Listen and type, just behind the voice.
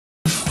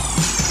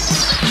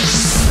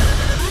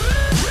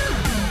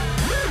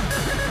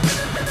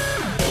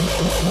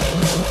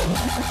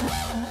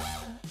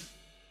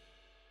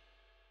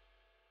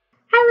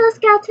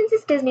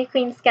Disney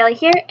Queen Skelly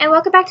here, and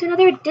welcome back to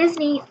another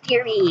Disney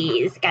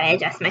Theories. Gotta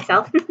adjust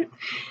myself.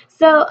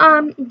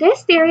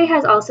 This theory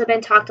has also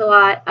been talked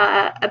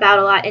about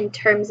a lot in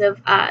terms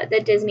of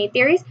the Disney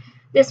theories.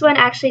 This one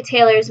actually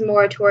tailors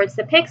more towards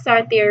the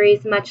Pixar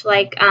theories, much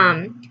like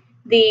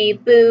the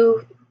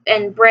Boo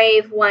and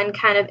Brave one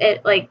kind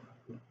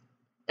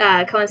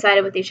of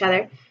coincided with each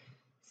other.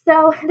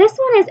 So this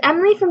one is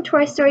Emily from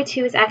Toy Story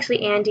 2 is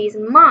actually Andy's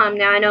mom.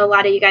 Now I know a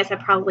lot of you guys have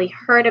probably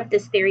heard of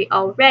this theory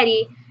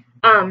already,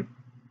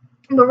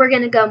 but we're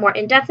going to go more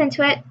in depth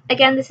into it.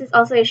 Again, this is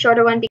also a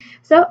shorter one.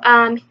 So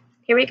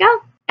here we go.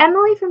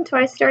 Emily from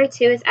Toy Story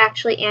 2 is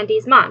actually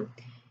Andy's mom.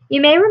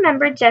 You may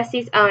remember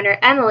Jesse's owner,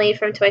 Emily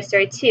from Toy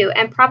Story 2,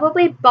 and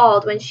probably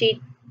bawled when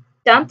she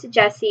dumped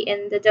Jesse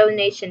in the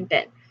donation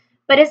bin.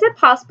 But is it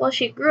possible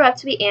she grew up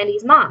to be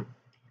Andy's mom?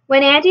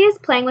 When Andy is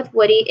playing with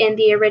Woody in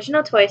the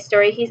original Toy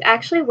Story, he's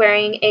actually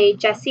wearing a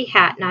Jessie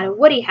hat, not a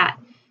Woody hat.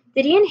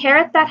 Did he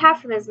inherit that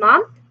hat from his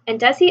mom? And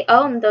does he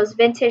own those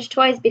vintage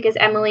toys because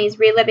Emily's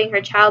reliving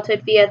her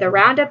childhood via the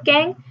Roundup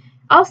Gang?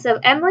 Also,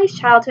 Emily's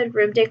childhood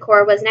room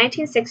decor was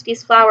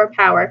 1960s flower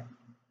power,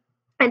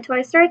 and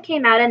Toy Story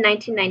came out in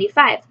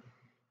 1995,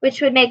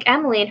 which would make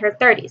Emily in her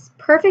 30s.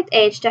 Perfect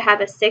age to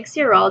have a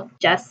 6-year-old,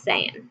 just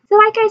saying. So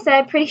like I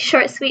said, pretty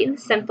short, sweet, and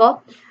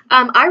simple.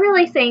 I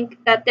really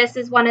think that this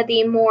is one of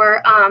the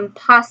more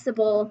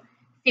possible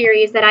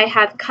theories that I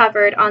have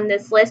covered on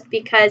this list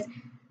because,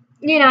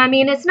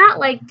 it's not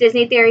like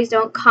Disney theories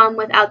don't come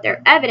without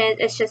their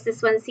evidence. It's just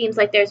this one seems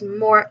like there's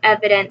more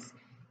evidence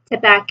to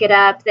back it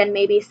up than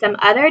maybe some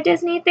other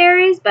Disney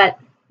theories, but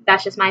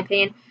that's just my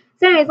opinion.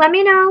 So anyways, let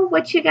me know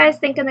what you guys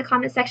think in the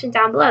comment section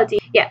down below. Do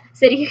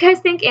you guys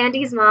think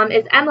Andy's mom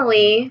is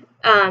Emily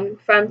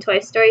from Toy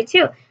Story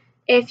 2?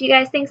 If you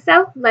guys think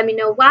so, let me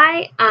know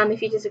why.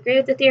 If you disagree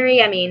with the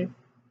theory,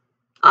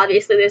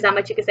 obviously there's not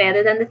much you can say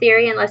other than the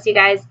theory unless you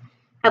guys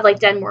have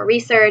done more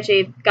research or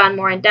you've gone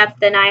more in depth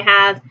than I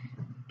have.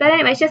 But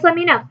anyways, just let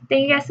me know.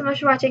 Thank you guys so much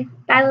for watching.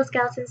 Bye, little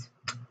skeletons.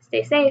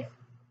 Stay safe.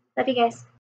 Love you guys.